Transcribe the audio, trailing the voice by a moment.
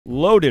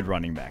Loaded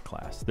running back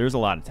class. There's a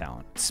lot of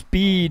talent.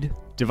 Speed,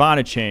 Devon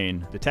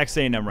Achane, the Texas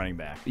A&M running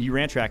back. He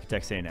ran track at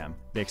Texas A&M.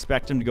 They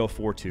expect him to go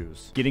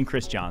 4.2s, getting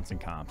Chris Johnson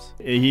comps.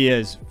 He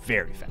is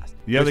very fast.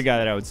 The other guy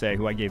that I would say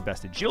who I gave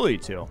best agility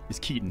to is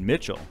Keaton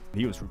Mitchell.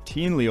 He was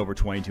routinely over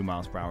 22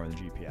 miles per hour in the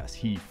GPS.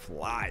 He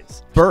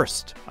flies.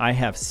 First, I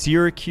have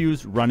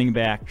Syracuse running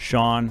back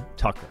Sean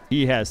Tucker.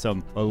 He has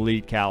some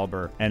elite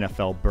caliber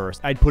NFL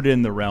burst. I'd put it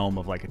in the realm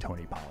of like a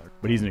Tony Pollard,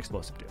 but he's an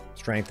explosive dude.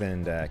 Strength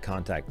and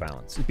contact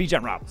balance.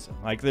 Bijan Robinson.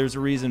 Like, there's a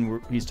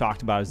reason he's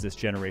talked about as this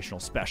generational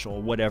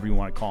special, whatever you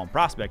want to call him,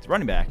 prospect,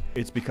 running back.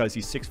 It's because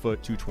he's 6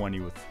 foot,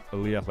 220 with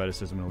elite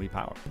athleticism and elite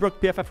power. He broke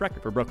the PFF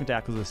record for broken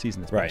tackles of the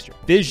season this past year.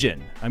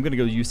 Vision. I'm going to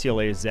go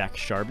UCLA's Zach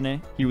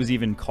Charbonnet. He was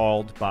even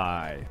called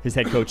by his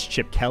head coach,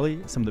 Chip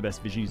Kelly, some of the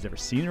best vision he's ever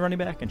seen in a running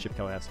back, and Chip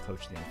Kelly has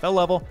coached at the NFL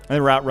level. And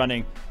then route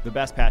running, the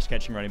best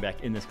pass-catching running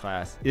back in this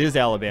class is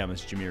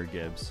Alabama's Jahmyr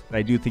Gibbs.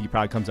 I do think he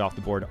probably comes off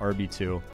the board RB2.